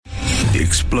The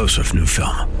explosive new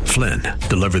film, Flynn,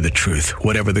 deliver the truth,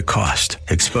 whatever the cost,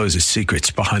 exposes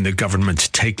secrets behind the government's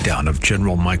takedown of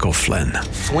General Michael Flynn.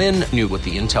 Flynn knew what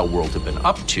the intel world had been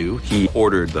up to. He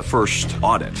ordered the first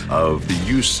audit of the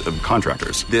use of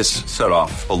contractors. This set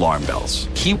off alarm bells.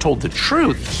 He told the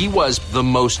truth. He was the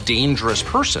most dangerous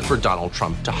person for Donald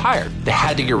Trump to hire. They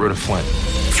had to get rid of Flynn.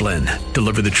 Flynn,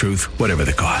 deliver the truth, whatever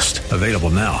the cost. Available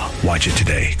now. Watch it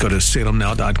today. Go to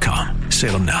salemnow.com.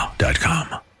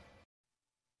 salemnow.com.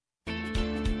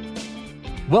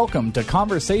 Welcome to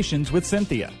Conversations with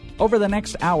Cynthia. Over the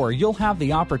next hour, you'll have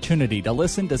the opportunity to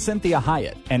listen to Cynthia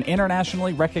Hiett, an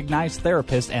internationally recognized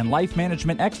therapist and life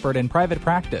management expert in private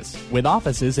practice, with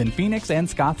offices in Phoenix and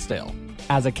Scottsdale.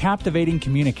 As a captivating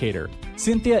communicator,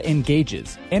 Cynthia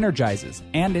engages, energizes,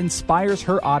 and inspires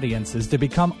her audiences to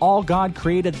become all God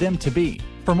created them to be.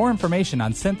 For more information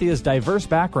on Cynthia's diverse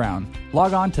background,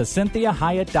 log on to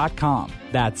CynthiaHiett.com.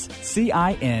 That's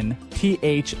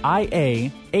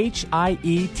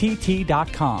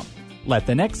CynthiaHiett.com. Let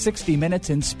the next 60 minutes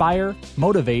inspire,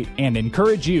 motivate, and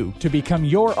encourage you to become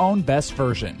your own best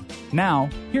version. Now,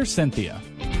 here's Cynthia.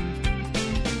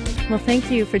 Well,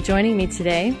 thank you for joining me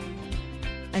today.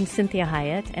 I'm Cynthia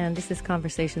Hiett, and this is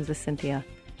Conversations with Cynthia.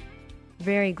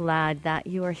 Very glad that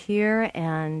you are here,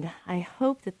 and I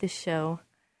hope that this show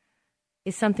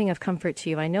is something of comfort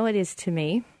to you. I know it is to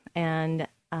me, and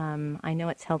I know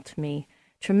it's helped me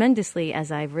tremendously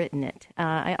as I've written it.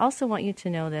 I also want you to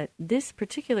know that this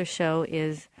particular show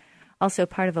is also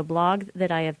part of a blog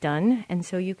that I have done, and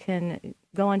so you can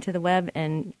go onto the web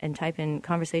and type in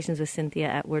Conversations with Cynthia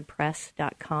at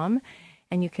wordpress.com,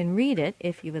 and you can read it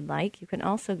if you would like. You can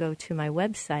also go to my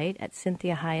website at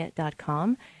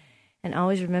CynthiaHiett.com, and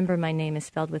always remember my name is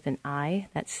spelled with an I.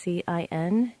 That's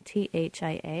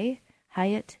Cinthia,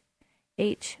 Hiett,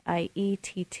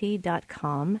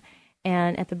 HIETT.com.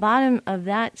 And at the bottom of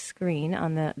that screen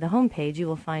on the homepage, you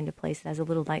will find a place that has a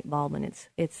little light bulb, and it's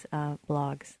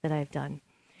blogs that I've done.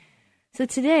 So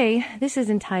today, this is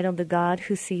entitled The God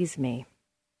Who Sees Me.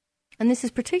 And this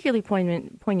is particularly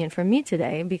poignant for me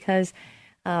today because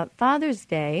Father's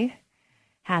Day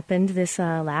happened this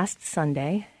last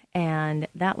Sunday, and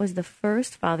that was the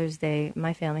first Father's Day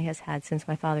my family has had since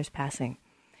my father's passing.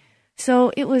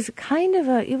 So it was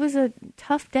it was a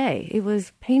tough day. It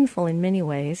was painful in many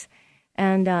ways.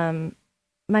 And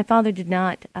my father did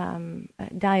not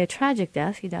die a tragic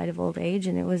death. He died of old age,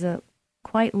 and it was a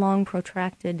quite long,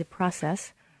 protracted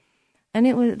process. And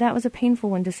that was a painful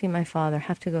one to see my father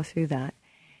have to go through that.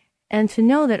 And to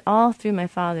know that all through my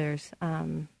father's,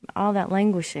 all that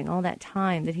languishing, all that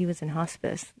time that he was in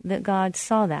hospice, that God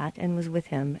saw that and was with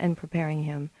him and preparing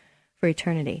him for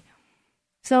eternity.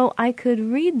 So I could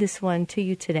read this one to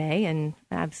you today and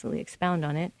absolutely expound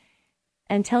on it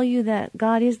and tell you that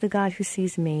God is the God who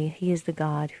sees me. He is the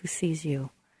God who sees you.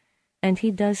 And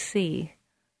he does see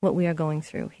what we are going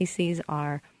through. He sees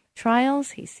our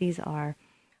trials. He sees our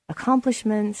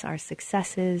accomplishments, our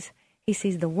successes. He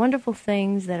sees the wonderful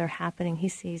things that are happening. He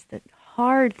sees the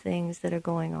hard things that are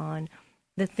going on,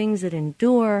 the things that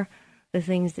endure, the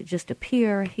things that just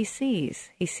appear. He sees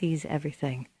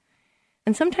everything.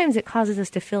 And sometimes it causes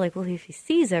us to feel like, well, if he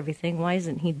sees everything, why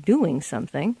isn't he doing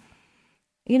something?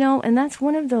 You know, and that's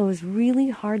one of those really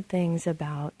hard things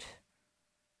about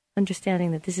understanding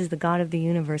that this is the God of the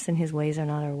universe and his ways are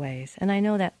not our ways. And I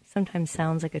know that sometimes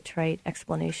sounds like a trite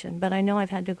explanation, but I know I've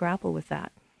had to grapple with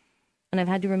that. And I've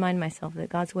had to remind myself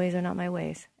that God's ways are not my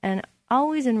ways. And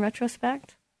always in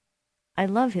retrospect, I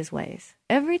love his ways.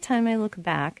 Every time I look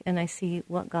back and I see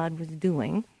what God was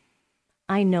doing,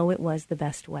 I know it was the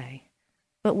best way.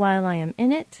 But while I am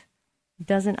in it, it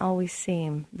doesn't always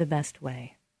seem the best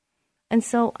way. And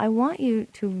so I want you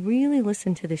to really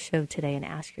listen to the show today and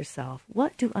ask yourself,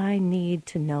 what do I need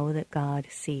to know that God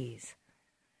sees?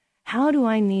 How do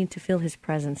I need to feel his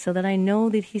presence so that I know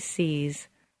that he sees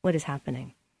what is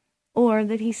happening or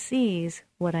that he sees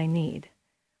what I need?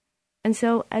 And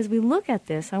so as we look at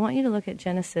this, I want you to look at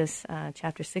Genesis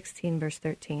chapter 16, verse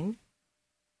 13.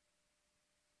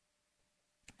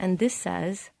 And this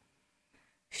says,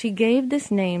 "She gave this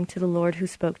name to the Lord who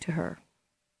spoke to her.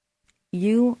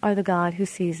 You are the God who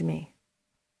sees me.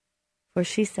 For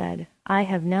she said, I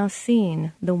have now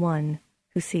seen the one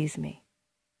who sees me."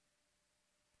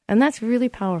 And that's really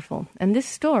powerful. And this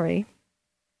story,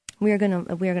 we are going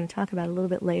to talk about a little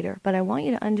bit later. But I want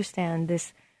you to understand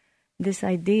this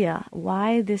idea,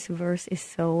 why this verse is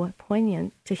so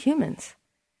poignant to humans.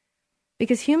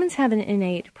 Because humans have an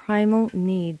innate primal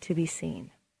need to be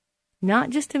seen. Not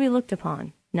just to be looked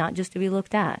upon, not just to be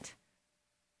looked at,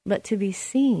 but to be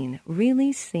seen,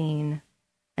 really seen,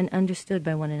 and understood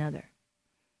by one another.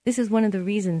 This is one of the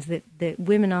reasons that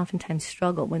women oftentimes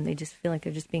struggle when they just feel like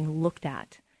they're just being looked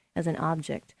at as an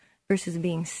object versus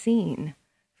being seen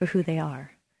for who they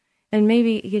are. And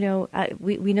maybe,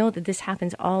 we know that this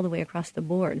happens all the way across the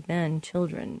board, men,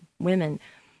 children, women.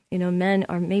 Men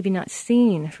are maybe not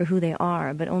seen for who they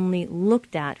are, but only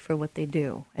looked at for what they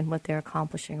do and what they're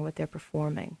accomplishing or what they're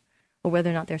performing or whether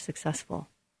or not they're successful.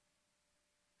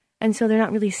 And so they're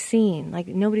not really seen, like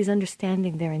nobody's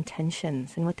understanding their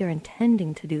intentions and what they're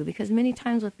intending to do, because many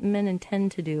times what men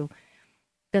intend to do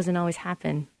doesn't always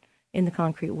happen in the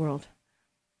concrete world.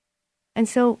 And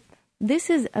so this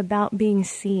is about being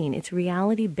seen. It's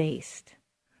reality-based.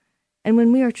 And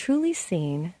when we are truly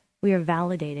seen, we are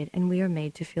validated and we are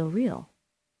made to feel real.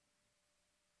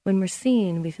 When we're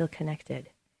seen, we feel connected.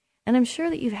 And I'm sure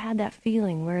that you've had that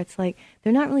feeling where it's like,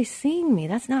 they're not really seeing me.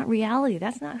 That's not reality.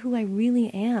 That's not who I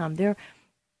really am. They're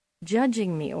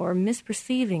judging me or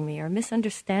misperceiving me or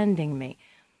misunderstanding me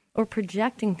or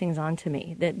projecting things onto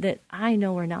me that I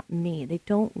know are not me. They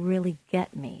don't really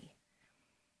get me.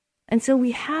 And so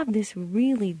we have this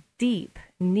really deep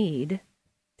need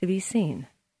to be seen.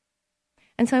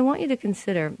 And so I want you to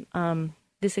consider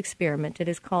this experiment. It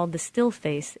is called the Still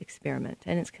Face Experiment,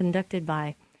 and it's conducted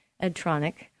by Ed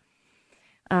Tronick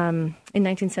in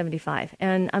 1975.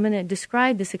 And I'm going to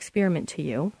describe this experiment to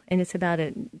you. And it's about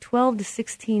a 12 to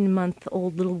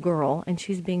 16-month-old little girl, and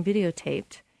she's being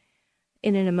videotaped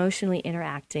in an emotionally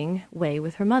interacting way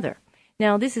with her mother.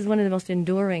 Now, this is one of the most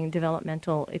enduring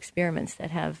developmental experiments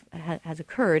that has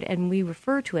occurred, and we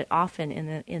refer to it often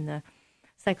in the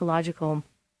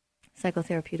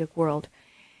psychotherapeutic world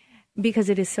because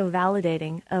it is so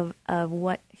validating of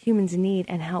what humans need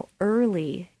and how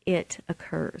early it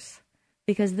occurs.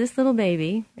 Because this little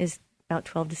baby is about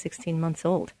 12 to 16 months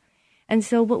old. And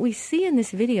so what we see in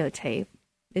this videotape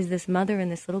is this mother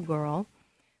and this little girl.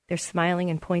 They're smiling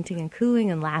and pointing and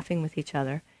cooing and laughing with each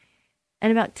other.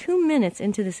 And about 2 minutes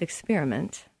into this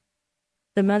experiment,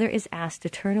 the mother is asked to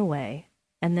turn away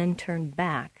and then turn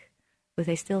back with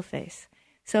a still face.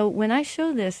 So when I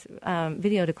show this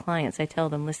video to clients, I tell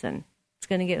them, listen, it's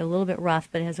going to get a little bit rough,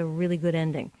 but it has a really good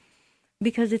ending.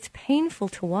 Because it's painful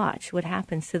to watch what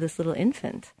happens to this little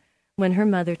infant when her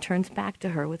mother turns back to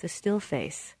her with a still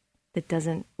face that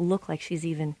doesn't look like she's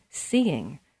even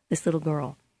seeing this little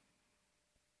girl.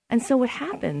 And so what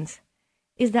happens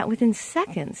is that within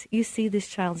seconds, you see this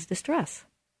child's distress.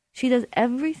 She does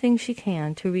everything she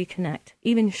can to reconnect,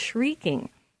 even shrieking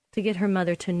to get her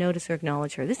mother to notice or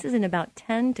acknowledge her. This is in about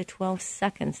 10 to 12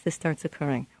 seconds this starts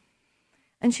occurring.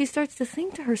 And she starts to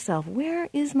think to herself, where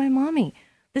is my mommy?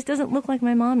 This doesn't look like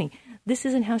my mommy. This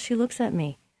isn't how she looks at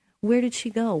me. Where did she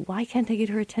go? Why can't I get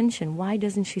her attention? Why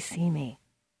doesn't she see me?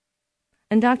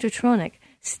 And Dr. Tronick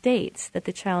states that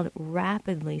the child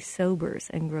rapidly sobers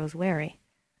and grows wary.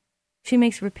 She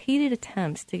makes repeated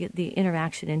attempts to get the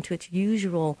interaction into its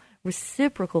usual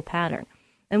reciprocal pattern.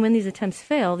 And when these attempts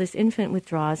fail, this infant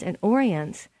withdraws and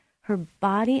orients her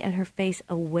body and her face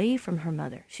away from her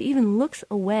mother. She even looks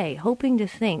away, hoping to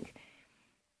think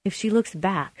if she looks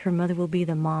back, her mother will be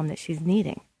the mom that she's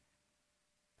needing.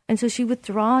 And so she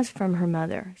withdraws from her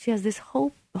mother. She has this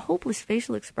hopeless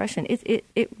facial expression.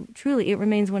 It truly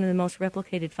remains one of the most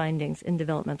replicated findings in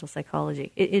developmental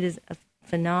psychology. It is a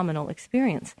phenomenal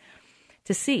experience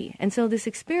to see. And so this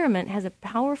experiment has a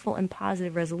powerful and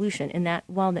positive resolution in that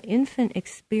while the infant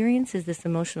experiences this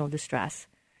emotional distress,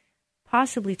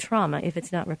 possibly trauma if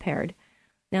it's not repaired.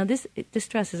 Now, this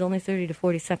distress is only 30 to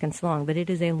 40 seconds long, but it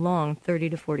is a long 30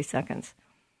 to 40 seconds.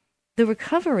 The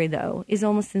recovery, though, is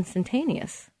almost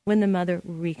instantaneous when the mother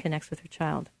reconnects with her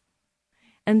child.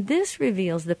 And this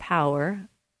reveals the power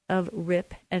of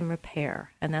rip and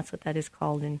repair, and that's what that is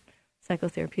called in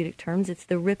psychotherapeutic terms. It's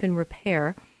the rip and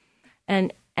repair,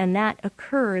 and that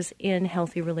occurs in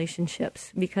healthy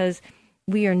relationships because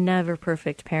we are never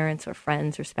perfect parents or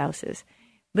friends or spouses.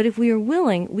 But if we are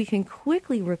willing, we can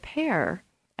quickly repair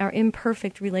our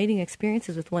imperfect relating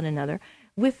experiences with one another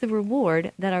with the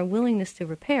reward that our willingness to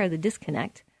repair the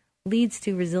disconnect leads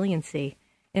to resiliency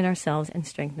in ourselves and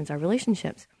strengthens our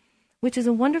relationships, which is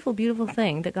a wonderful, beautiful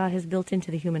thing that God has built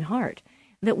into the human heart,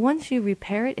 that once you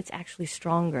repair it, it's actually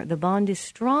stronger. The bond is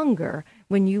stronger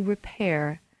when you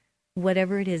repair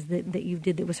whatever it is that you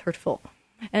did that was hurtful.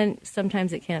 And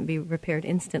sometimes it can't be repaired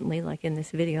instantly, like in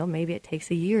this video. Maybe it takes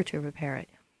a year to repair it.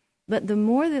 But the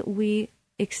more that we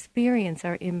experience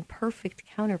our imperfect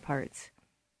counterparts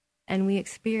and we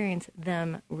experience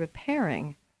them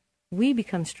repairing, we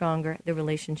become stronger, the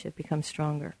relationship becomes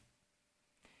stronger.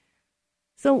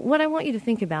 So what I want you to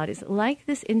think about is, like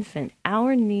this infant,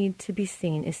 our need to be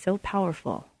seen is so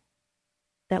powerful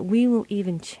that we will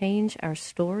even change our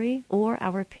story or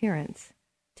our appearance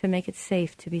to make it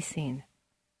safe to be seen.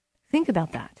 Think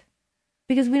about that.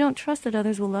 Because we don't trust that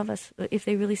others will love us if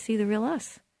they really see the real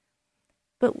us.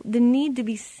 But the need to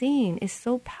be seen is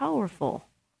so powerful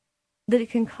that it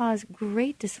can cause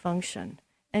great dysfunction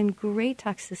and great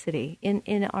toxicity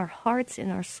in our hearts, in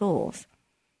our souls.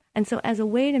 And so as a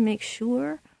way to make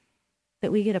sure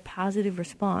that we get a positive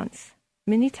response,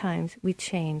 many times we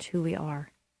change who we are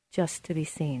just to be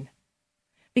seen.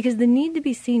 Because the need to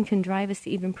be seen can drive us to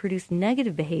even produce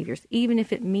negative behaviors, even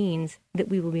if it means that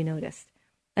we will be noticed.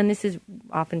 And this is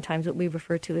oftentimes what we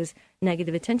refer to as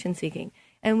negative attention seeking.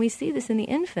 And we see this in the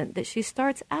infant, that she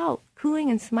starts out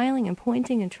cooing and smiling and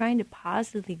pointing and trying to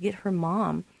positively get her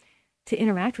mom to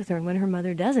interact with her. And when her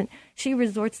mother doesn't, she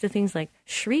resorts to things like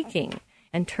shrieking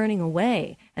and turning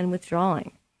away and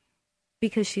withdrawing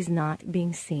because she's not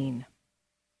being seen.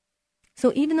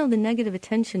 So even though the negative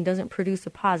attention doesn't produce a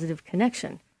positive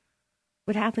connection,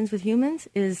 what happens with humans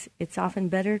is it's often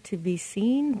better to be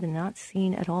seen than not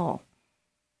seen at all.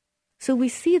 So we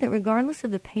see that regardless of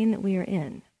the pain that we are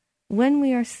in, when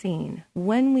we are seen,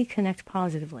 when we connect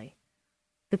positively,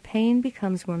 the pain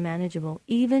becomes more manageable,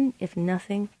 even if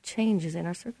nothing changes in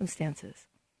our circumstances.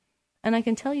 And I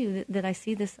can tell you that I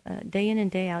see this day in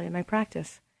and day out in my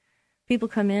practice. People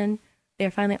come in,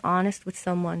 they're finally honest with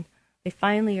someone. They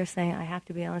finally are saying, I have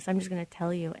to be honest, I'm just going to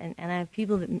tell you. And I have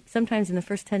people that sometimes in the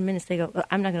first 10 minutes, they go,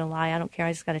 I'm not going to lie, I don't care,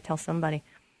 I just got to tell somebody.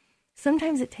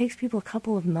 Sometimes it takes people a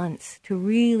couple of months to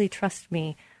really trust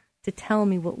me, to tell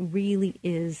me what really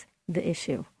is the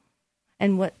issue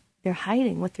and what they're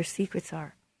hiding, what their secrets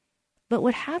are. But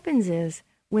what happens is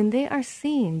when they are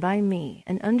seen by me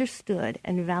and understood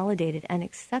and validated and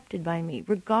accepted by me,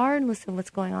 regardless of what's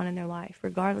going on in their life,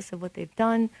 regardless of what they've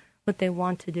done, what they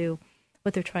want to do,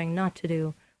 what they're trying not to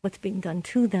do, what's being done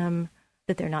to them,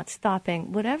 that they're not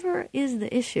stopping, whatever is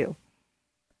the issue,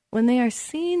 when they are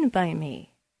seen by me,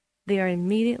 they are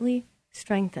immediately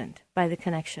strengthened by the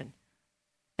connection.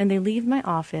 And they leave my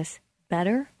office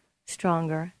better,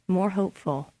 stronger, more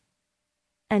hopeful.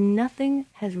 And nothing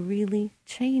has really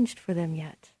changed for them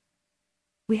yet.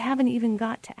 We haven't even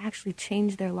got to actually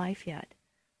change their life yet.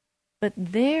 But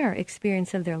their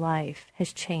experience of their life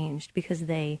has changed because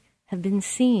they have been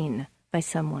seen by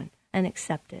someone and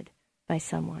accepted by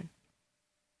someone.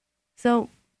 So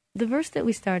the verse that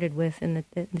we started with in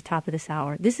the top of this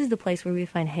hour, this is the place where we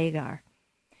find Hagar.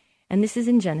 And this is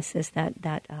in Genesis, that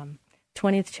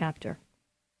 20th chapter.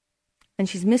 And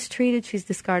she's mistreated, she's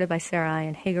discarded by Sarai,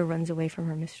 and Hagar runs away from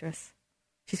her mistress.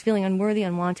 She's feeling unworthy,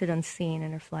 unwanted, unseen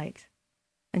in her flight.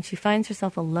 And she finds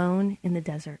herself alone in the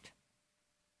desert.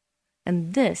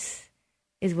 And this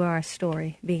is where our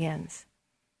story begins.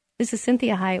 This is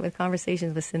Cynthia Hiett with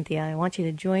Conversations with Cynthia. I want you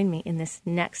to join me in this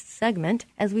next segment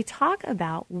as we talk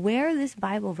about where this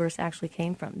Bible verse actually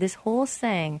came from. This whole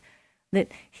saying that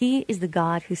he is the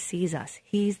God who sees us.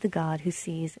 He's the God who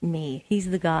sees me. He's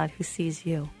the God who sees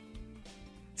you.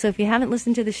 So if you haven't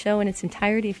listened to the show in its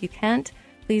entirety, if you can't,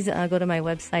 please go to my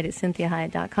website at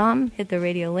CynthiaHiett.com, hit the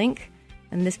radio link,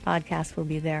 and this podcast will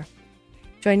be there.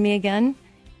 Join me again.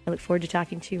 I look forward to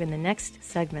talking to you in the next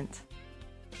segment.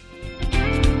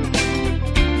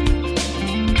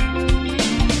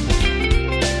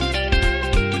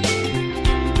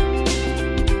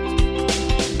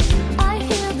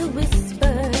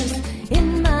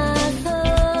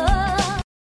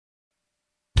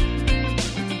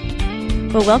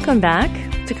 Well, welcome back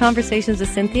to Conversations with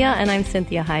Cynthia, and I'm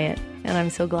Cynthia Hiett, and I'm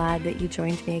so glad that you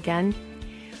joined me again.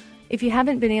 If you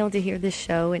haven't been able to hear this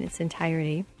show in its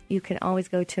entirety, you can always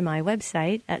go to my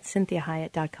website at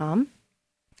CynthiaHiett.com,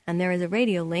 and there is a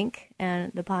radio link,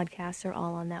 and the podcasts are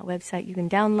all on that website. You can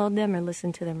download them or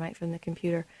listen to them right from the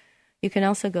computer. You can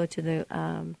also go to the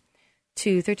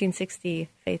to 1360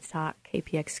 Faith Talk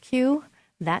KPXQ,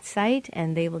 that site,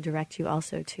 and they will direct you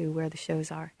also to where the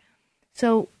shows are.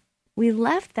 So we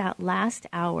left that last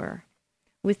hour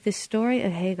with the story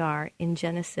of Hagar in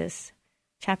Genesis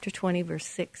chapter 20, verse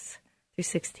 6 through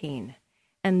 16.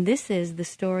 And this is the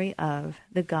story of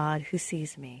the God who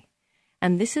sees me.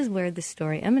 And this is where the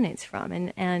story emanates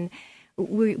from. And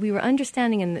we were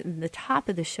understanding in the top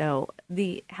of the show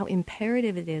how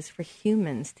imperative it is for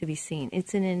humans to be seen.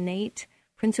 It's an innate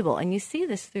principle. And you see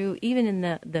this through even in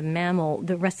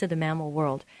the rest of the mammal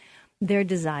world, their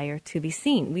desire to be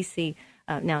seen. We see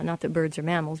now, not that birds are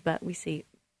mammals, but we see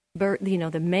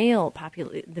the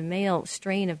male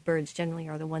strain of birds generally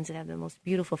are the ones that have the most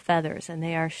beautiful feathers, and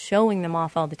they are showing them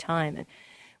off all the time. And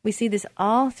we see this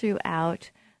all throughout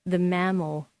the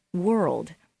mammal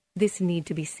world, this need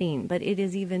to be seen. But it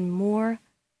is even more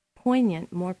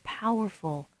poignant, more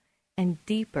powerful, and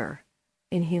deeper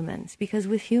in humans. Because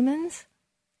with humans,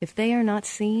 if they are not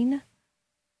seen,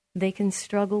 they can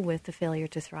struggle with the failure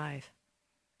to thrive.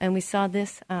 And we saw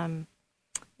this in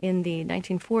the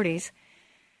 1940s.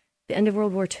 The end of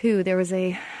World War II, there was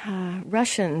a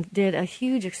Russian did a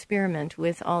huge experiment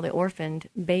with all the orphaned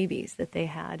babies that they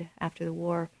had after the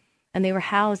war. And they were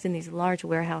housed in these large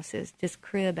warehouses, just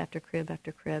crib after crib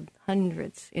after crib,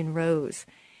 hundreds in rows.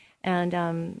 And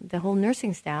the whole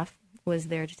nursing staff was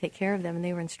there to take care of them, and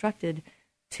they were instructed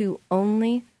to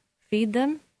only feed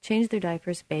them, change their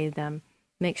diapers, bathe them,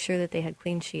 make sure that they had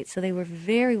clean sheets. So they were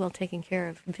very well taken care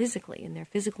of physically in their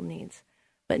physical needs.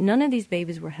 But none of these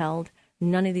babies were held.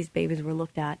 None of these babies were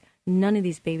looked at. None of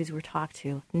these babies were talked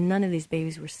to. None of these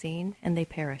babies were seen, and they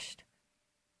perished.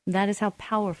 That is how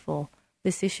powerful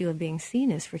this issue of being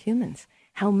seen is for humans,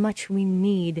 how much we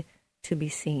need to be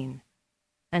seen,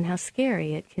 and how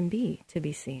scary it can be to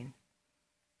be seen.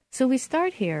 So we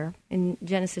start here in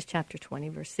Genesis chapter 20,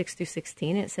 verse 6 through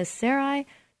 16. It says, Sarai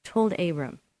told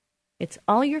Abram, "It's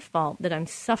all your fault that I'm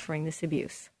suffering this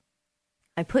abuse.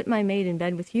 I put my maid in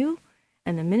bed with you,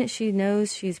 and the minute she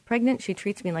knows she's pregnant, she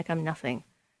treats me like I'm nothing.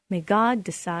 May God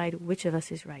decide which of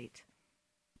us is right."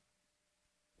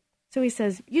 So he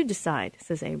says, "You decide,"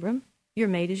 says Abram. "Your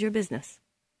maid is your business."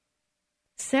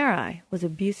 Sarai was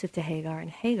abusive to Hagar, and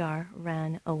Hagar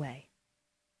ran away.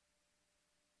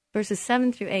 Verses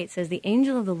 7 through 8 says, The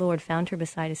angel of the Lord found her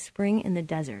beside a spring in the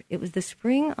desert. It was the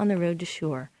spring on the road to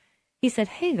Shur. He said,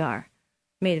 "Hagar,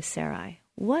 maid of Sarai,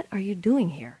 what are you doing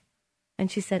here?" And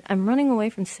she said, "I'm running away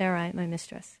from Sarai, my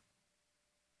mistress."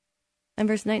 And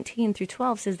verse 19 through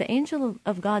 12 says, The angel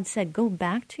of God said, "Go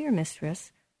back to your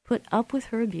mistress, put up with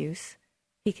her abuse."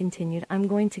 He continued, "I'm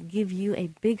going to give you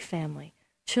a big family,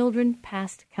 children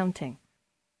past counting.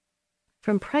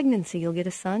 From pregnancy you'll get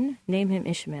a son, name him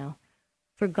Ishmael.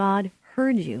 For God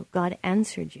heard you, God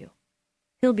answered you.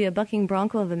 He'll be a bucking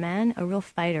bronco of a man, a real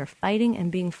fighter, fighting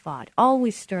and being fought,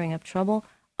 always stirring up trouble,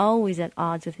 always at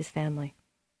odds with his family."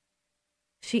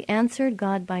 She answered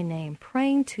God by name,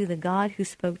 praying to the God who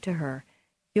spoke to her,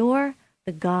 "You're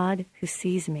the God who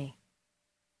sees me."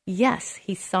 Yes,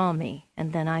 he saw me,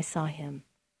 and then I saw him.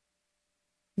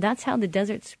 That's how the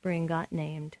desert spring got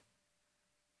named.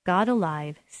 God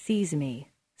alive sees me,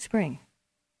 spring.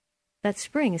 That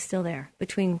spring is still there,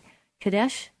 between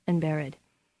Kadesh and Bered.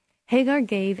 Hagar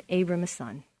gave Abram a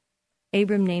son.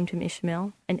 Abram named him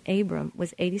Ishmael, and Abram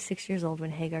was 86 years old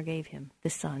when Hagar gave him the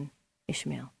son,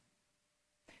 Ishmael.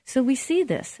 So we see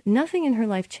this. Nothing in her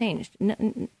life changed,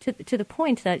 to the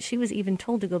point that she was even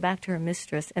told to go back to her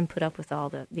mistress and put up with all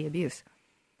the abuse.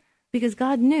 Because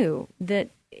God knew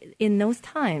that in those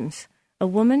times, a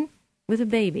woman with a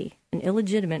baby, an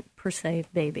illegitimate per se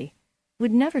baby,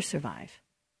 would never survive.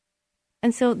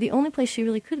 And so the only place she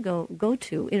really could go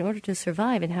to in order to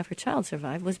survive and have her child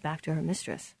survive was back to her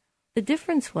mistress. The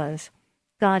difference was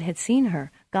God had seen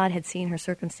her, God had seen her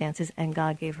circumstances, and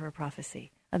God gave her a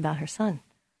prophecy about her son.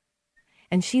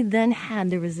 And she then had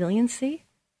the resiliency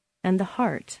and the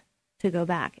heart to go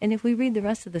back. And if we read the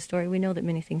rest of the story, we know that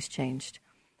many things changed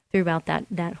throughout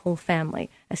that whole family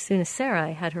as soon as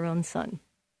Sarai had her own son.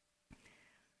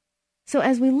 So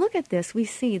as we look at this, we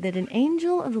see that an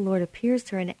angel of the Lord appears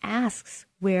to her and asks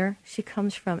where she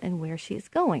comes from and where she is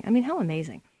going. I mean, how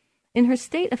amazing. In her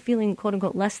state of feeling, quote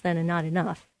unquote, less than and not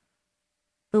enough,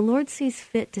 the Lord sees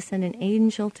fit to send an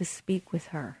angel to speak with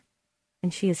her,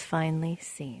 and she is finally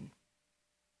seen.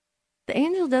 The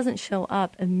angel doesn't show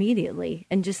up immediately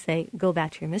and just say, "Go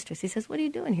back to your mistress." He says, "What are you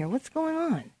doing here? What's going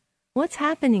on? What's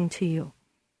happening to you?"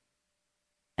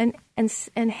 And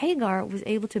Hagar was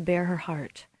able to bear her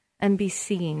heart and be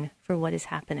seen for what is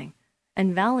happening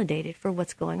and validated for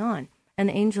what's going on. And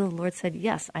the angel of the Lord said,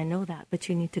 "Yes, I know that, but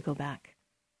you need to go back."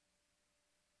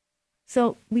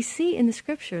 So we see in the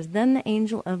scriptures, then the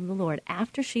angel of the Lord,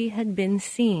 after she had been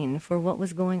seen for what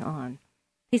was going on,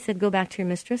 he said, "Go back to your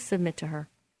mistress, submit to her."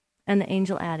 And the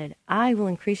angel added, "I will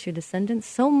increase your descendants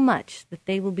so much that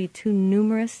they will be too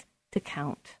numerous to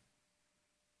count."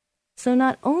 So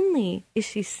not only is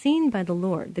she seen by the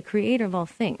Lord, the creator of all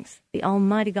things, the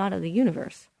almighty God of the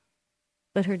universe,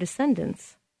 but her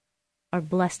descendants are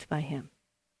blessed by him.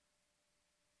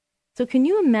 So can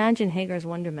you imagine Hagar's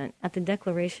wonderment at the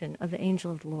declaration of the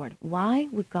angel of the Lord? Why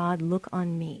would God look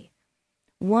on me,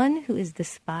 one who is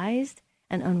despised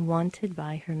and unwanted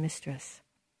by her mistress?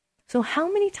 So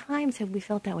how many times have we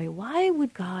felt that way? Why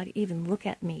would God even look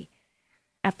at me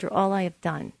after all I have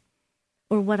done,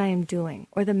 or what I am doing,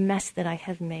 or the mess that I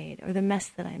have made, or the mess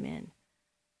that I'm in?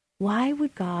 Why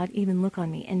would God even look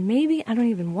on me? And maybe I don't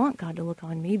even want God to look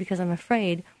on me because I'm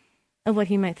afraid of what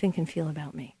he might think and feel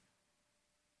about me.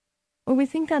 Or we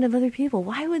think that of other people.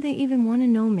 Why would they even want to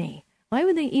know me? Why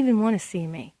would they even want to see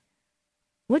me?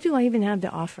 What do I even have to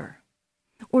offer?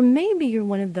 Or maybe you're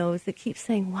one of those that keeps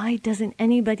saying, why doesn't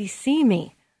anybody see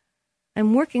me?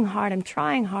 I'm working hard, I'm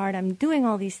trying hard, I'm doing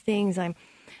all these things,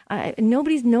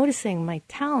 nobody's noticing my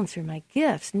talents or my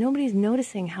gifts. Nobody's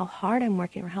noticing how hard I'm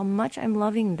working or how much I'm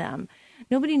loving them.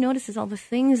 Nobody notices all the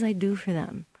things I do for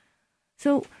them.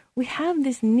 So we have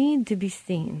this need to be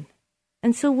seen.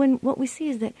 And so what we see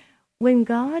is that when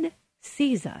God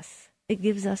sees us, it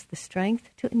gives us the strength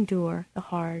to endure the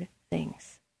hard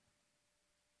things.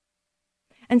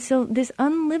 And so this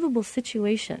unlivable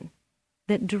situation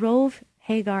that drove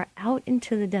Hagar out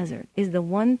into the desert is the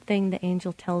one thing the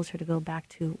angel tells her to go back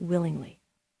to willingly.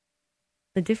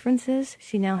 The difference is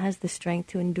she now has the strength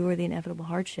to endure the inevitable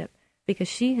hardship because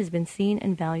she has been seen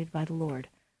and valued by the Lord,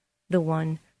 the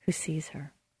one who sees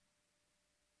her.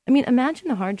 I mean, imagine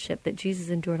the hardship that Jesus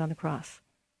endured on the cross.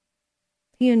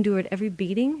 He endured every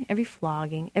beating, every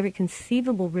flogging, every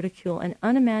conceivable ridicule, and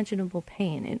unimaginable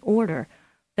pain in order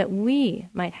that we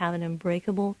might have an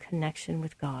unbreakable connection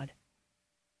with God.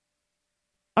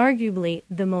 Arguably,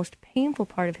 the most painful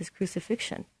part of his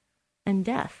crucifixion and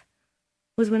death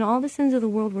was when all the sins of the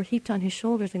world were heaped on his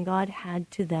shoulders and God had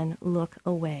to then look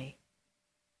away.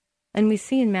 And we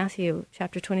see in Matthew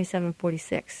chapter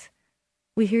 27:46,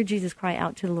 we hear Jesus cry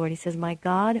out to the Lord. He says, my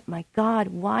God,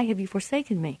 why have you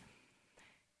forsaken me?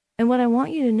 And what I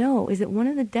want you to know is that one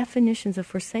of the definitions of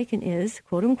forsaken is,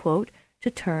 quote unquote, to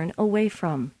turn away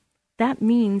from. That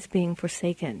means being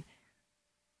forsaken.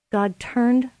 God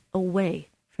turned away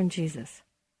from Jesus.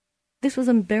 This was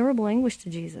unbearable anguish to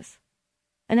Jesus.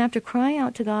 And after crying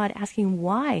out to God, asking,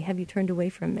 why have you turned away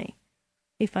from me?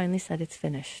 He finally said, it's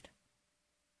finished.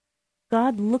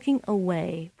 God looking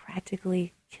away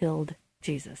practically killed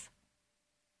Jesus.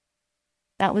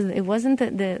 It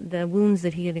wasn't the wounds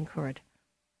that he had incurred.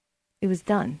 It was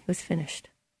done. It was finished.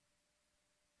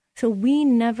 So we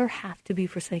never have to be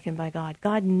forsaken by God.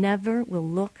 God never will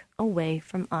look away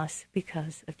from us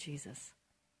because of Jesus.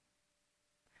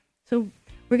 So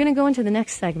we're going to go into the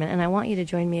next segment, and I want you to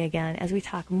join me again as we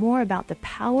talk more about the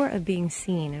power of being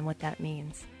seen and what that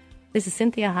means. This is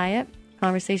Cynthia Hiett,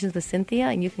 Conversations with Cynthia,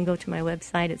 and you can go to my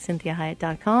website at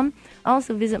cynthiahiett.com.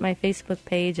 Also visit my Facebook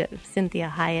page at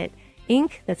Cynthia Hiett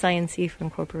Inc. That's INC for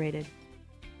Incorporated.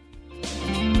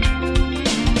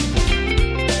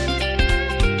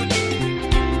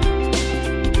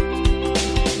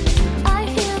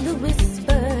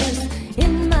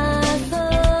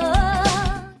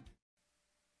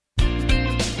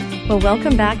 Well,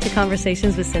 welcome back to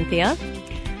Conversations with Cynthia.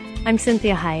 I'm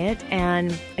Cynthia Hiett,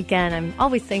 and again, I'm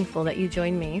always thankful that you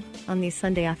join me on these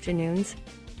Sunday afternoons.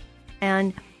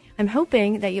 And I'm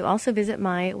hoping that you also visit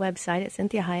my website at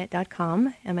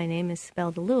cynthiahiett.com, and my name is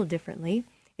spelled a little differently.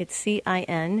 It's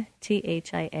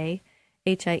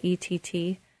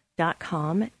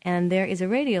CINTHIAHIETT.com, and there is a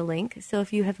radio link. So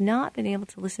if you have not been able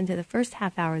to listen to the first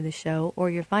half hour of the show, or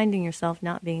you're finding yourself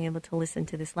not being able to listen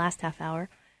to this last half hour,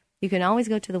 you can always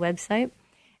go to the website,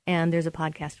 and there's a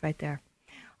podcast right there.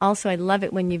 Also, I love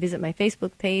it when you visit my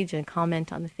Facebook page and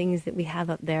comment on the things that we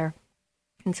have up there.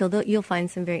 And so you'll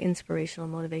find some very inspirational,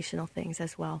 motivational things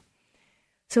as well.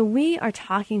 So we are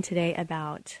talking today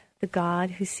about the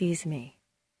God who sees me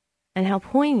and how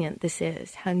poignant this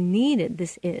is, how needed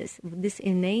this is, this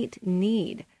innate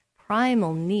need,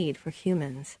 primal need for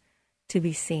humans to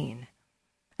be seen.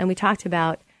 And we talked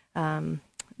about the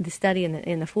study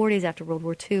in the 40s after World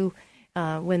War II,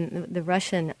 when the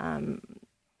Russian,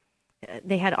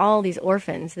 they had all these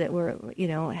orphans that were,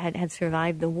 had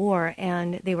survived the war,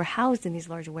 and they were housed in these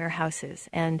large warehouses,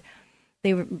 and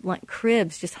they were like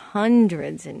cribs, just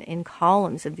hundreds in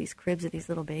columns of these cribs of these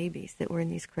little babies that were in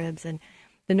these cribs, and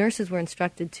the nurses were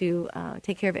instructed to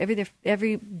take care of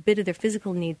every bit of their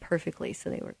physical need perfectly, so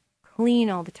they were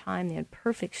clean all the time, they had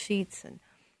perfect sheets and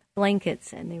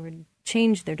blankets, and they were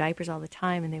changed their diapers all the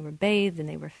time, and they were bathed, and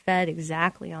they were fed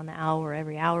exactly on the hour,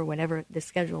 every hour, whatever the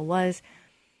schedule was.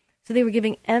 So they were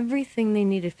giving everything they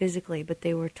needed physically, but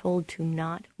they were told to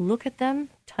not look at them,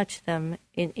 touch them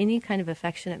in any kind of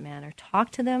affectionate manner,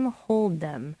 talk to them, hold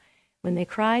them. When they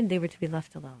cried, they were to be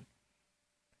left alone.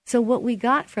 So what we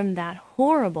got from that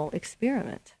horrible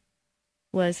experiment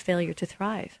was failure to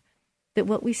thrive. That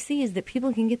what we see is that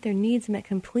people can get their needs met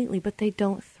completely, but they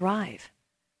don't thrive.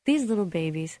 These little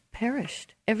babies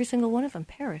perished. Every single one of them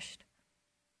perished.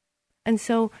 And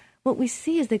so what we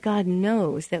see is that God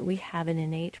knows that we have an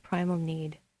innate primal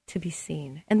need to be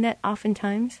seen, and that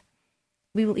oftentimes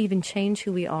we will even change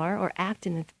who we are or act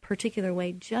in a particular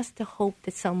way just to hope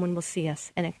that someone will see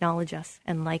us and acknowledge us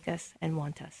and like us and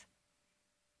want us.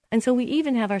 And so we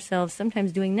even have ourselves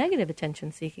sometimes doing negative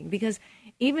attention seeking, because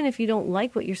even if you don't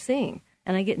like what you're seeing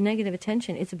and I get negative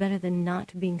attention, it's better than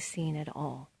not being seen at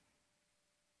all.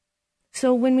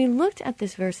 So when we looked at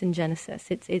this verse in Genesis,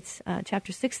 it's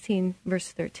chapter 16,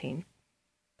 verse 13.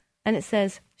 And it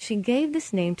says, she gave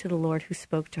this name to the Lord who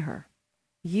spoke to her.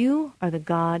 You are the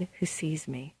God who sees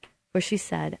me. For she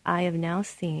said, I have now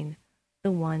seen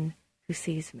the one who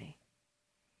sees me.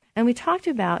 And we talked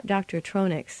about Dr.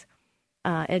 Tronick's,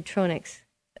 Ed Tronick's,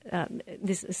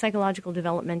 this psychological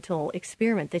developmental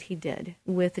experiment that he did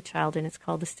with a child, and it's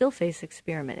called the still face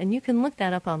experiment. And you can look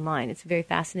that up online. It's very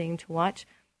fascinating to watch.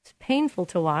 It's painful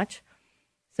to watch.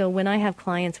 So when I have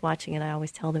clients watching it, I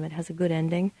always tell them it has a good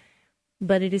ending,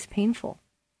 but it is painful.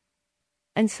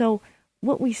 And so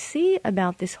what we see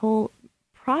about this whole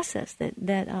process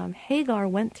that Hagar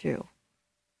went through,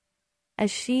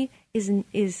 as she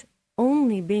is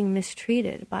only being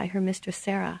mistreated by her mistress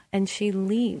Sarah, and she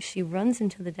leaves, she runs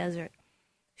into the desert.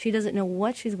 She doesn't know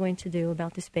what she's going to do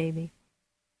about this baby.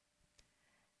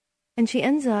 And she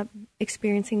ends up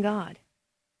experiencing God.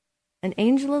 An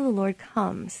angel of the Lord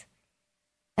comes,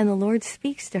 and the Lord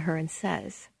speaks to her and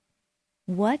says,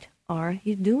 what are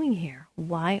you doing here?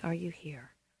 Why are you here?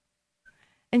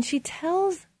 And she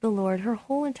tells the Lord her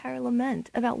whole entire lament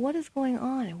about what is going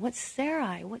on and what's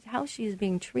Sarai, how she is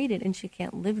being treated, and she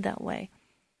can't live that way.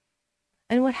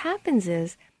 And what happens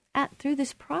is, through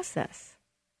this process,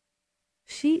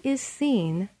 she is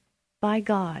seen by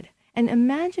God. And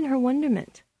imagine her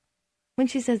wonderment when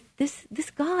she says, this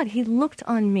God, he looked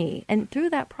on me. And through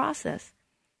that process,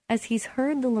 as he's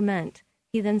heard the lament,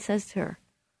 he then says to her,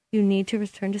 you need to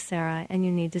return to Sarai and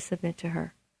you need to submit to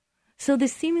her. So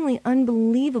this seemingly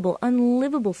unbelievable,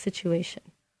 unlivable situation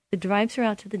that drives her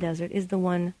out to the desert is the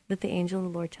one that the angel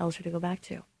of the Lord tells her to go back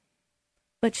to.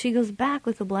 But she goes back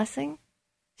with a blessing.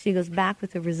 She goes back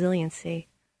with a resiliency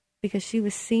because she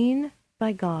was seen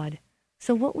by God.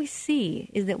 So what we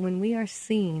see is that when we are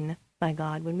seen by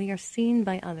God, when we are seen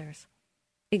by others,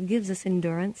 it gives us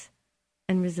endurance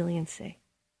and resiliency.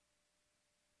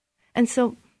 And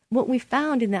so what we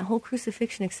found in that whole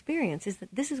crucifixion experience is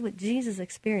that this is what Jesus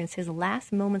experienced. His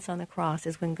last moments on the cross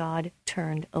is when God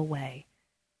turned away.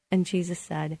 And Jesus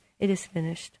said, it is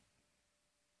finished.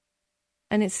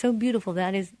 And it's so beautiful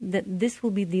that this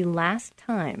will be the last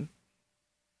time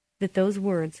that those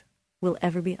words will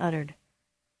ever be uttered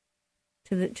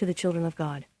to the children of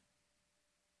God.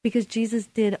 Because Jesus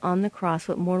did on the cross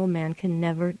what mortal man can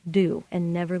never do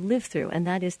and never live through, and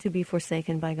that is to be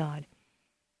forsaken by God.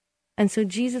 And so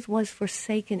Jesus was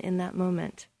forsaken in that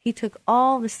moment. He took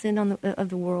all the sin of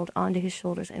the world onto his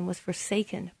shoulders and was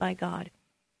forsaken by God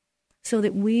so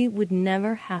that we would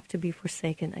never have to be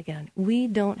forsaken again. We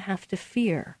don't have to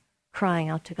fear crying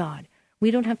out to God.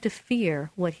 We don't have to fear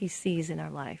what he sees in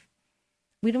our life.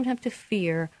 We don't have to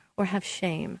fear or have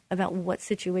shame about what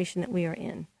situation that we are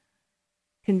in.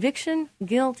 Conviction,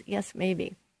 guilt, yes,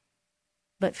 maybe.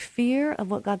 But fear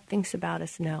of what God thinks about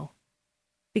us, no.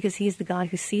 Because he is the God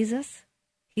who sees us,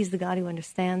 he's the God who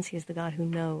understands, he is the God who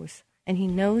knows. And he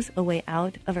knows a way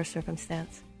out of our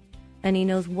circumstance. And he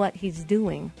knows what he's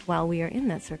doing while we are in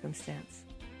that circumstance.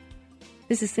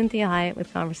 This is Cynthia Hiett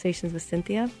with Conversations with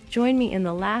Cynthia. Join me in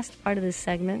the last part of this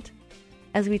segment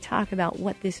as we talk about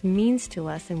what this means to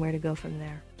us and where to go from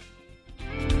there.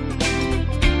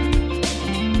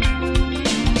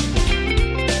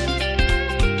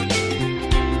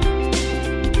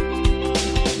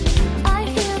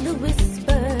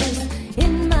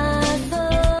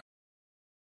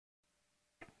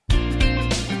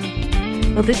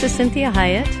 Well, this is Cynthia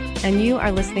Hiett, and you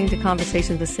are listening to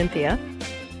Conversations with Cynthia.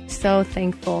 So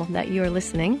thankful that you are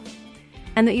listening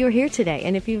and that you are here today.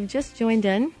 And if you've just joined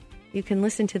in, you can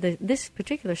listen to this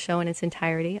particular show in its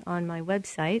entirety on my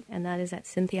website, and that is at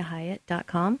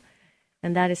CynthiaHiett.com,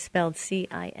 and that is spelled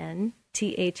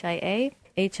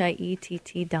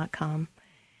CynthiaHiett.com.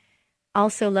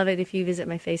 Also love it if you visit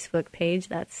my Facebook page.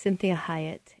 That's Cynthia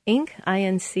Hiett, Inc.,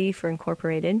 INC for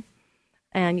Incorporated.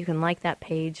 And you can like that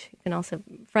page. You can also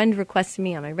friend request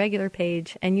me on my regular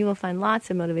page, and you will find lots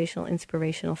of motivational,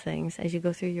 inspirational things as you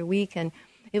go through your week. And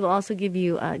it will also give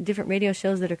you different radio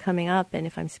shows that are coming up and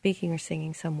if I'm speaking or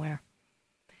singing somewhere.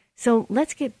 So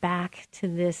let's get back to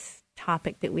this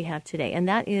topic that we have today, and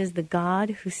that is the God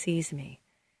who sees me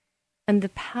and the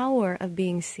power of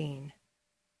being seen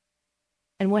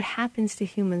and what happens to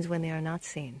humans when they are not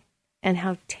seen and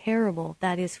how terrible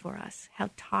that is for us, how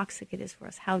toxic it is for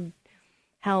us, how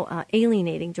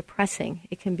alienating, depressing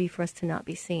it can be for us to not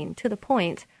be seen, to the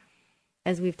point,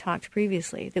 as we've talked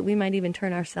previously, that we might even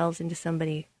turn ourselves into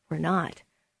somebody we're not,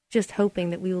 just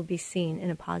hoping that we will be seen in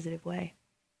a positive way.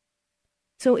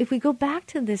 So if we go back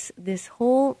to this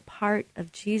whole part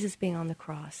of Jesus being on the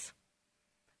cross,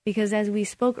 because as we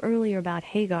spoke earlier about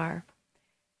Hagar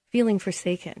feeling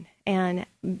forsaken and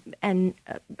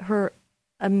her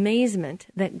amazement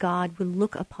that God would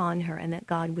look upon her and that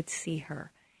God would see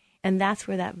her. And that's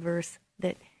where that verse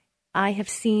that I have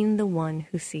seen the one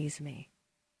who sees me.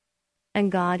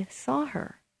 And God saw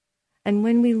her. And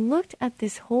when we looked at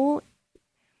this whole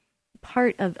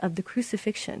part of the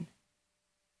crucifixion,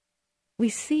 we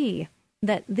see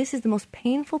that this is the most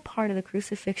painful part of the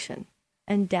crucifixion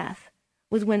and death,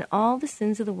 was when all the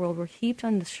sins of the world were heaped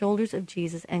on the shoulders of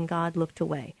Jesus and God looked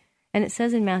away. And it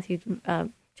says in Matthew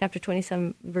chapter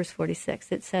 27, verse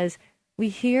 46, it says, we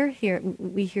hear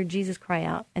Jesus cry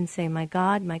out and say, my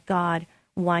God,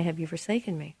 why have you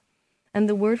forsaken me? And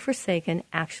the word forsaken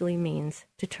actually means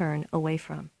to turn away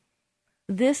from.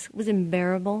 This was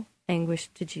unbearable anguish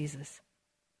to Jesus.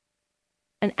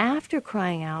 And after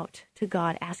crying out to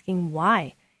God, asking,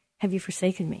 why have you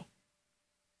forsaken me?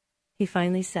 He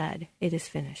finally said, it is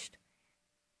finished.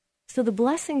 So the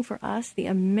blessing for us, the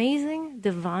amazing,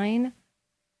 divine,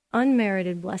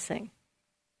 unmerited blessing,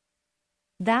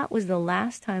 that was the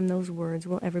last time those words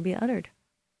will ever be uttered.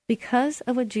 Because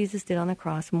of what Jesus did on the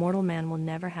cross, mortal man will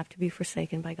never have to be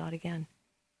forsaken by God again.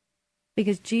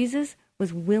 Because Jesus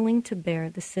was willing to bear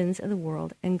the sins of the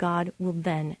world, and God will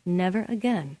then never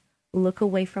again look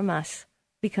away from us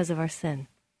because of our sin.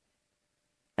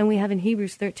 And we have in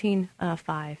Hebrews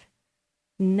 13:5,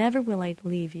 never will I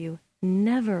leave you,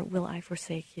 never will I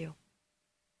forsake you.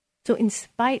 So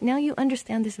now you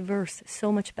understand this verse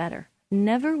so much better.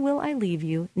 Never will I leave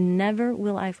you, never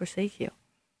will I forsake you.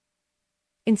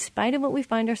 In spite of what we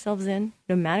find ourselves in,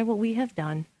 no matter what we have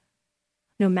done,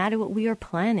 no matter what we are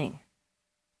planning,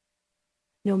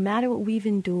 no matter what we've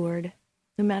endured,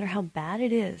 no matter how bad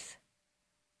it is,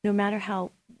 no matter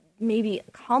how maybe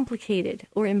complicated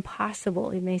or impossible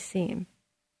it may seem,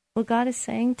 what God is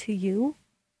saying to you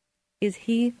is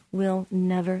He will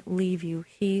never leave you.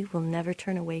 He will never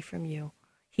turn away from you.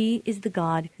 He is the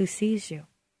God who sees you.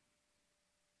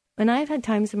 And I've had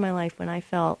times in my life when I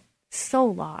felt so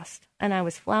lost and I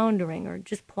was floundering or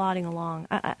just plodding along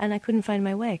and I couldn't find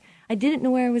my way. I didn't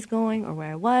know where I was going or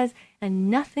where I was, and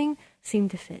nothing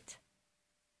seemed to fit.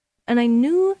 And I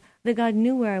knew that God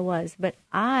knew where I was, but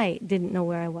I didn't know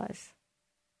where I was.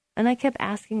 And I kept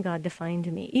asking God to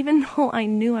find me, even though I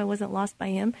knew I wasn't lost by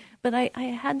Him, but I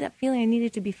had that feeling I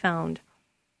needed to be found.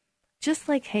 Just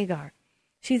like Hagar.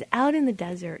 She's out in the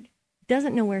desert,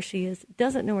 doesn't know where she is,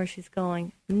 doesn't know where she's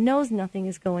going, knows nothing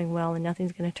is going well and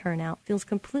nothing's going to turn out, feels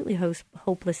completely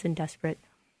hopeless and desperate.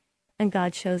 And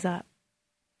God shows up.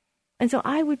 And so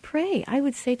I would pray. I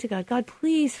would say to God, God,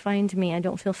 please find me. I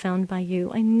don't feel found by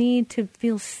you. I need to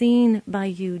feel seen by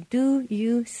you. Do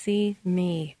you see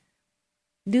me?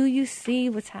 Do you see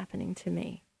what's happening to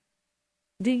me?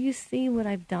 Do you see what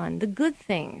I've done? The good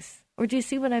things. Or do you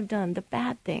see what I've done? The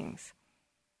bad things.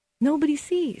 Nobody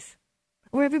sees.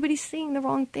 Or everybody's seeing the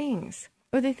wrong things.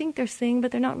 Or they think they're seeing,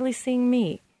 but they're not really seeing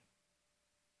me.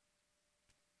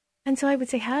 And so I would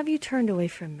say, have you turned away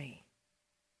from me?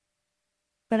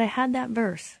 But I had that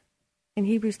verse in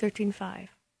Hebrews 13:5,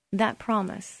 that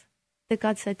promise that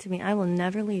God said to me, I will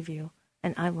never leave you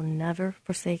and I will never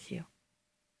forsake you.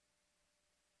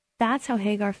 That's how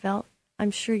Hagar felt.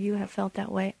 I'm sure you have felt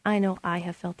that way. I know I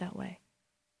have felt that way.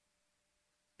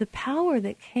 The power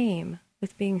that came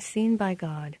with being seen by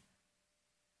God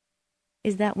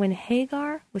is that when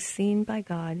Hagar was seen by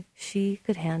God, she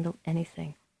could handle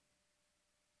anything.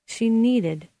 She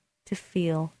needed to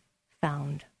feel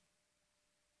found.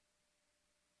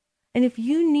 And if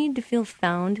you need to feel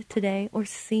found today or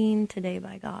seen today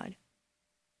by God,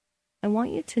 I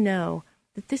want you to know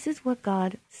that this is what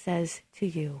God says to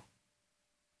you.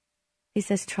 He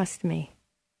says, trust me.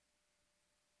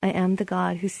 I am the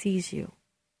God who sees you.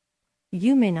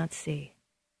 You may not see,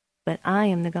 but I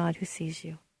am the God who sees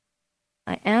you.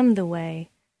 I am the way,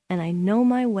 and I know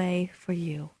my way for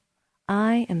you.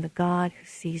 I am the God who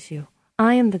sees you.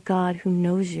 I am the God who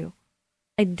knows you.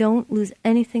 I don't lose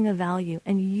anything of value,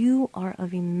 and you are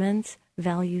of immense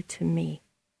value to me.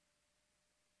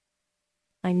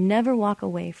 I never walk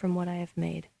away from what I have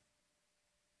made.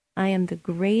 I am the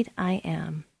great I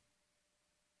am.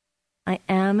 I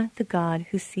am the God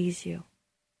who sees you.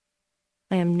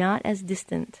 I am not as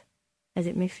distant as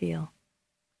it may feel,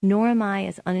 nor am I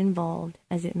as uninvolved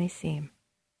as it may seem.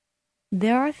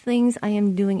 There are things I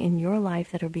am doing in your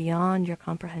life that are beyond your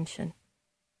comprehension.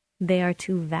 They are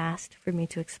too vast for me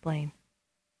to explain.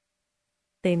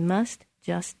 They must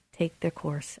just take their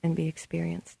course and be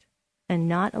experienced, and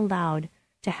not allowed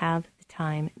to have the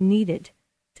time needed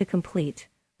to complete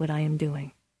what I am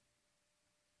doing.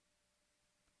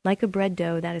 Like a bread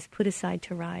dough that is put aside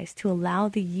to rise, to allow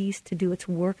the yeast to do its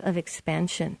work of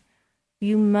expansion,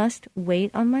 you must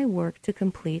wait on my work to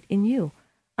complete in you.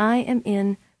 I am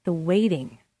in the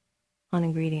waiting on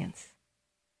ingredients,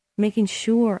 making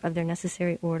sure of their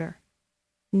necessary order,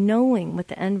 knowing what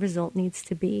the end result needs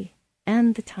to be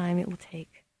and the time it will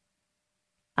take.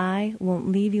 I won't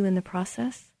leave you in the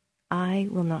process. I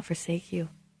will not forsake you.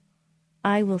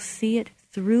 I will see it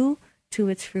through to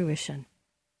its fruition.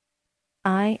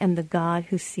 I am the God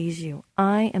who sees you.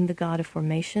 I am the God of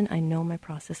formation. I know my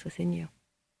process within you.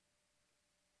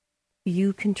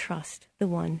 You can trust the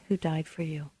one who died for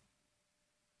you.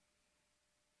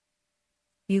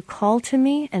 You call to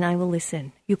me and I will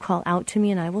listen. You call out to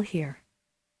me and I will hear.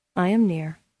 I am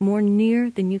near, more near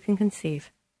than you can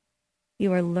conceive.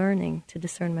 You are learning to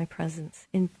discern my presence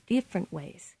in different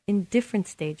ways, in different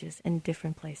stages and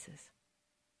different places.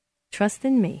 Trust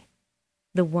in me,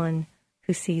 the one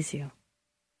who sees you.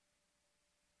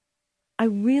 I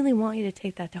really want you to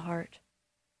take that to heart.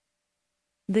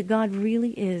 That God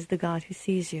really is the God who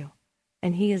sees you,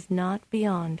 and he is not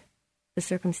beyond the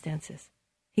circumstances.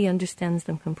 He understands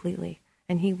them completely,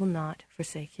 and he will not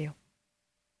forsake you.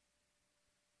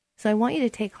 So I want you to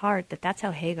take heart that that's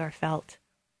how Hagar felt.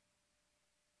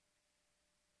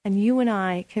 And you and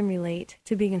I can relate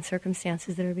to being in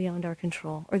circumstances that are beyond our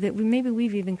control, or that maybe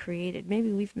we've even created.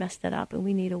 Maybe we've messed it up and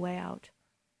we need a way out,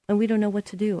 and we don't know what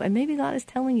to do. And maybe God is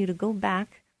telling you to go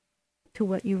back to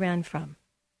what you ran from.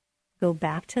 Go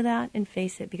back to that and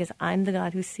face it, because I'm the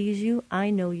God who sees you.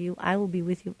 I know you. I will be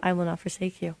with you. I will not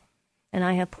forsake you. And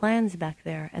I have plans back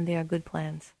there, and they are good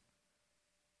plans.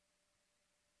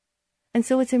 And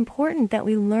so it's important that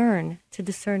we learn to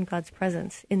discern God's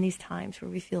presence in these times where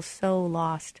we feel so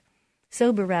lost,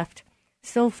 so bereft,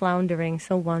 so floundering,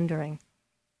 so wandering,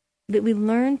 that we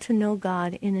learn to know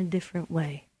God in a different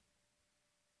way.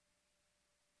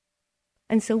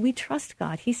 And so we trust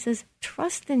God. He says,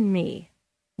 trust in me,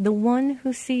 the one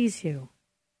who sees you.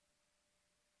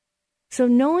 So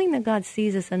knowing that God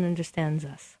sees us and understands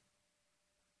us,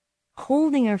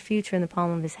 holding our future in the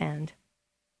palm of his hand,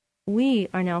 we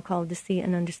are now called to see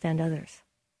and understand others.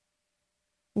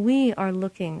 We are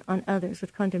looking on others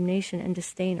with condemnation and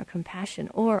disdain or compassion.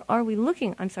 Or are we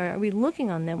looking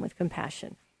on them with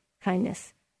compassion,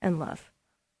 kindness, and love?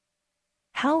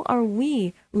 How are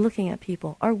we looking at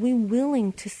people? Are we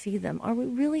willing to see them? Are we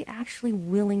really actually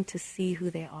willing to see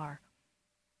who they are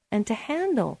and to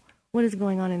handle what is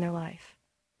going on in their life?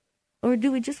 Or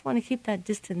do we just want to keep that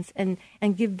distance and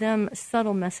give them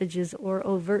subtle messages or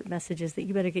overt messages that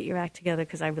you better get your act together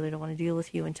because I really don't want to deal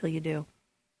with you until you do?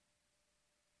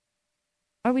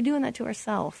 Are we doing that to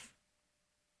ourselves?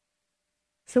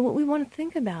 So what we want to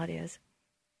think about is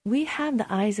we have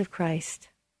the eyes of Christ.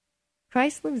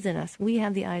 Christ lives in us. We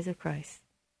have the eyes of Christ.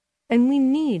 And we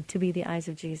need to be the eyes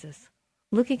of Jesus,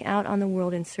 looking out on the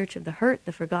world in search of the hurt,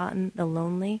 the forgotten, the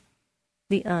lonely,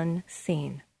 the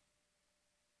unseen.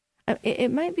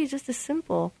 It might be just as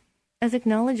simple as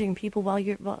acknowledging people while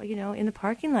you're in the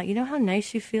parking lot. You know how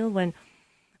nice you feel when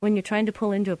you're trying to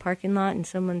pull into a parking lot and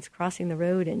someone's crossing the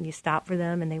road and you stop for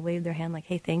them and they wave their hand like,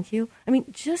 hey, thank you? I mean,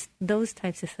 just those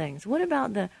types of things. What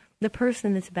about the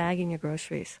person that's bagging your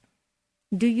groceries?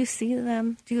 Do you see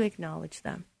them? Do you acknowledge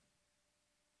them?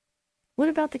 What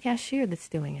about the cashier that's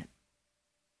doing it?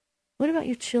 What about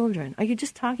your children? Are you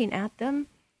just talking at them?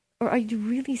 Or are you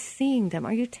really seeing them?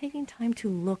 Are you taking time to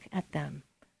look at them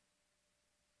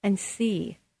and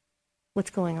see what's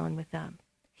going on with them?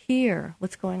 Hear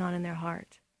what's going on in their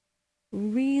heart?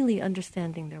 Really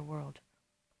understanding their world.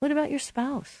 What about your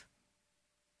spouse?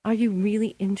 Are you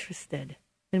really interested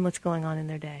in what's going on in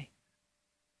their day?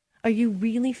 Are you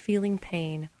really feeling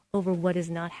pain over what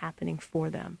is not happening for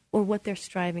them, or what they're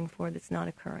striving for that's not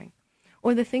occurring,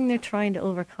 or the thing they're trying to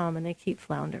overcome and they keep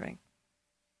floundering?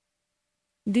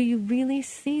 Do you really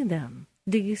see them?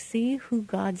 Do you see who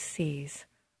God sees?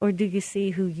 Or do you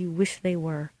see who you wish they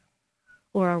were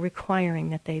or are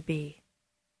requiring that they be?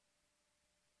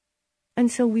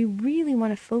 And so we really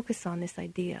want to focus on this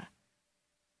idea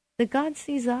that God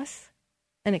sees us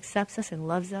and accepts us and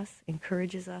loves us,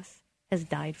 encourages us, has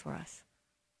died for us.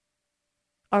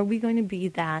 Are we going to be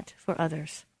that for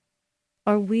others?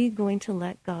 Are we going to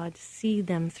let God see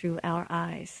them through our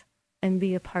eyes and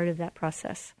be a part of that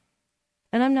process?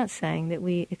 And I'm not saying that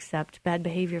we accept bad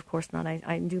behavior. Of course not.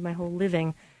 I do my whole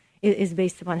living is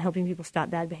based upon helping people stop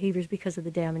bad behaviors because of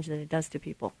the damage that it does to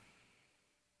people.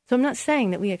 So I'm not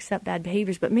saying that we accept bad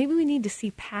behaviors, but maybe we need to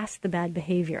see past the bad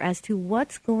behavior as to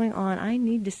what's going on. I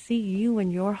need to see you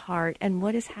and your heart and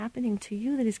what is happening to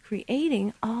you that is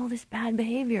creating all this bad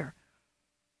behavior.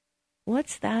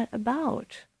 What's that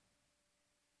about?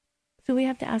 So we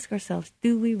have to ask ourselves,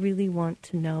 do we really want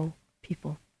to know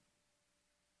people?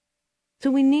 So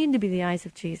we need to be the eyes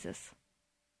of Jesus.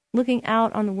 looking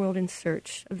out on the world in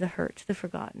search of the hurt, the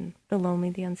forgotten, the lonely,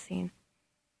 the unseen.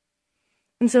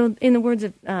 And so in the words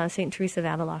of St. Teresa of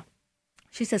Avila,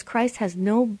 she says, Christ has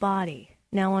no body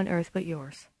now on earth but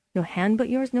yours, no hand but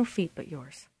yours, no feet but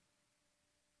yours.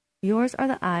 Yours are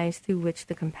the eyes through which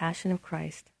the compassion of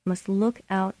Christ must look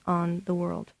out on the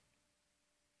world.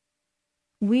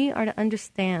 We are to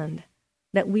understand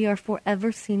that we are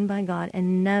forever seen by God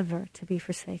and never to be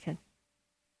forsaken.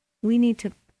 We need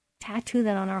to tattoo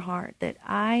that on our heart, that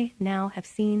I now have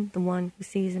seen the one who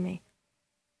sees me.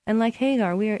 And like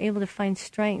Hagar, we are able to find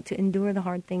strength to endure the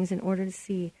hard things in order to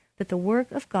see that the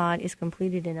work of God is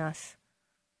completed in us.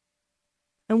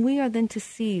 And we are then to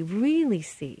see, really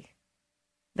see,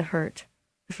 the hurt,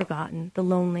 the forgotten, the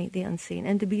lonely, the unseen,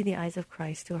 and to be the eyes of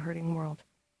Christ to a hurting world.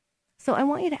 So I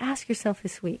want you to ask yourself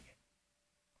this week,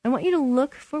 I want you to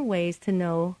look for ways to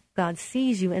know God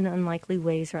sees you in unlikely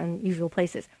ways or unusual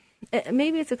places.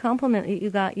 Maybe it's a compliment that you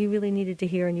got, you really needed to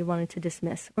hear and you wanted to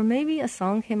dismiss. Or maybe a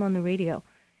song came on the radio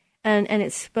and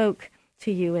it spoke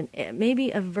to you, and maybe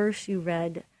a verse you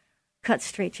read cut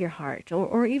straight to your heart,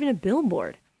 or even a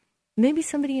billboard. Maybe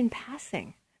somebody in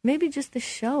passing. Maybe just the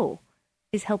show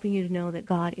is helping you to know that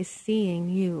God is seeing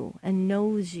you and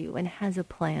knows you and has a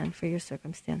plan for your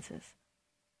circumstances.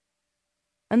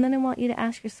 And then I want you to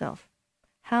ask yourself,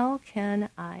 how can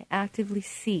I actively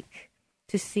seek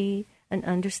to see and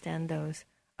understand those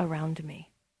around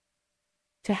me?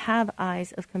 To have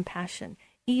eyes of compassion,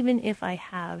 even if I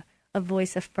have a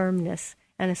voice of firmness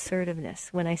and assertiveness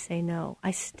when I say no,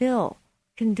 I still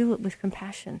can do it with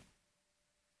compassion.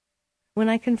 When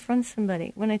I confront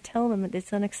somebody, when I tell them that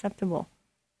it's unacceptable,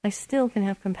 I still can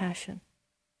have compassion.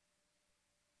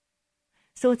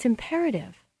 So it's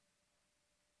imperative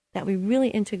that we really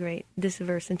integrate this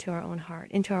verse into our own heart,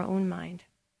 into our own mind.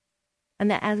 And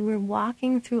that as we're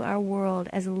walking through our world,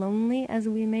 as lonely as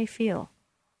we may feel,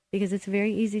 because it's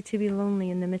very easy to be lonely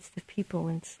in the midst of people,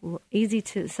 and it's easy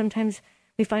to, sometimes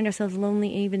we find ourselves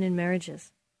lonely even in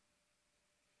marriages,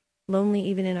 lonely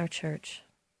even in our church,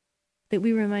 that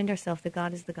we remind ourselves that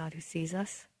God is the God who sees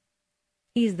us.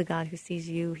 He is the God who sees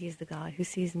you. He is the God who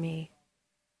sees me.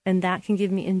 And that can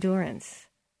give me endurance,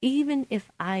 even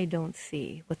if I don't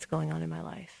see what's going on in my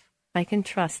life. I can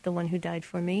trust the one who died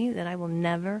for me, that I will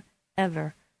never,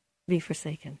 ever be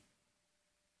forsaken.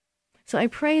 So I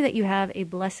pray that you have a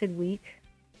blessed week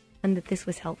and that this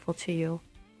was helpful to you.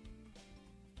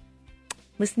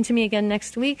 Listen to me again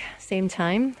next week, same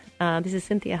time. This is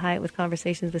Cynthia Hiett with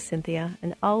Conversations with Cynthia.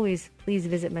 And always please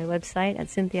visit my website at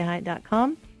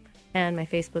cynthiahiett.com and my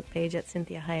Facebook page at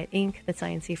Cynthia Hiett Inc. That's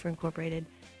INC for Incorporated.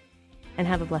 And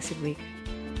have a blessed week.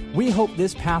 We hope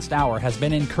this past hour has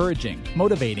been encouraging,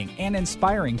 motivating, and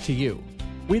inspiring to you.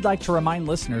 We'd like to remind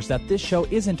listeners that this show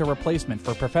isn't a replacement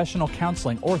for professional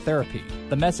counseling or therapy.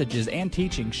 The messages and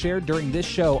teachings shared during this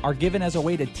show are given as a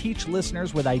way to teach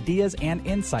listeners with ideas and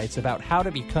insights about how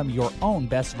to become your own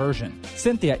best version.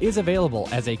 Cynthia is available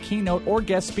as a keynote or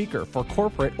guest speaker for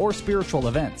corporate or spiritual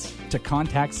events. To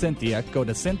contact Cynthia, go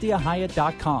to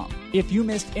cynthiahiett.com. If you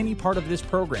missed any part of this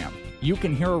program, you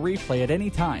can hear a replay at any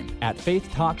time at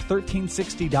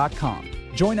faithtalk1360.com.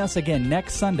 Join us again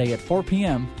next Sunday at 4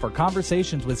 p.m. for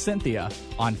Conversations with Cynthia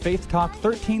on Faith Talk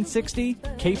 1360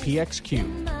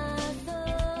 KPXQ.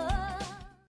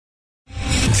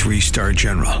 3-star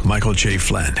General Michael J.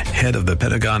 Flynn, head of the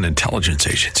Pentagon Intelligence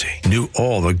Agency, knew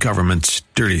all the government's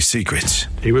dirty secrets.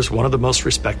 He was one of the most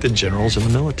respected generals in the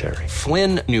military.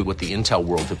 Flynn knew what the intel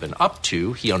world had been up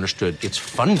to. He understood its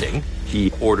funding.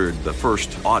 He ordered the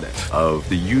first audit of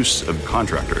the use of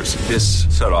contractors. This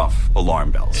set off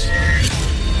alarm bells.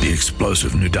 The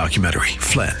explosive new documentary,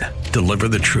 Flynn, Deliver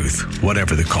the Truth,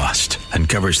 Whatever the Cost,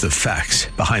 uncovers the facts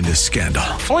behind this scandal.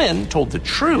 Flynn told the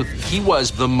truth. He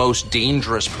was the most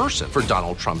dangerous person for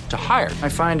Donald Trump to hire. I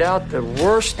find out the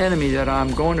worst enemy that I'm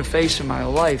going to face in my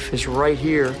life is right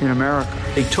here in America.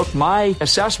 They took my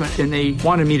assessment and they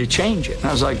wanted me to change it. And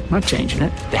I was like, I'm not changing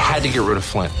it. They had to get rid of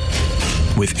Flynn.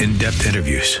 With in-depth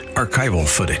interviews, archival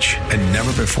footage, and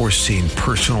never-before-seen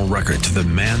personal records of the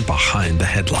man behind the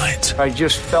headlines. I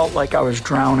just felt like I was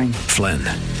drowning. Flynn,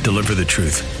 Deliver the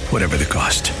Truth, Whatever the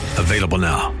Cost. Available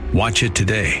now. Watch it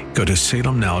today. Go to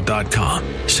salemnow.com.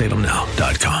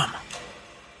 salemnow.com.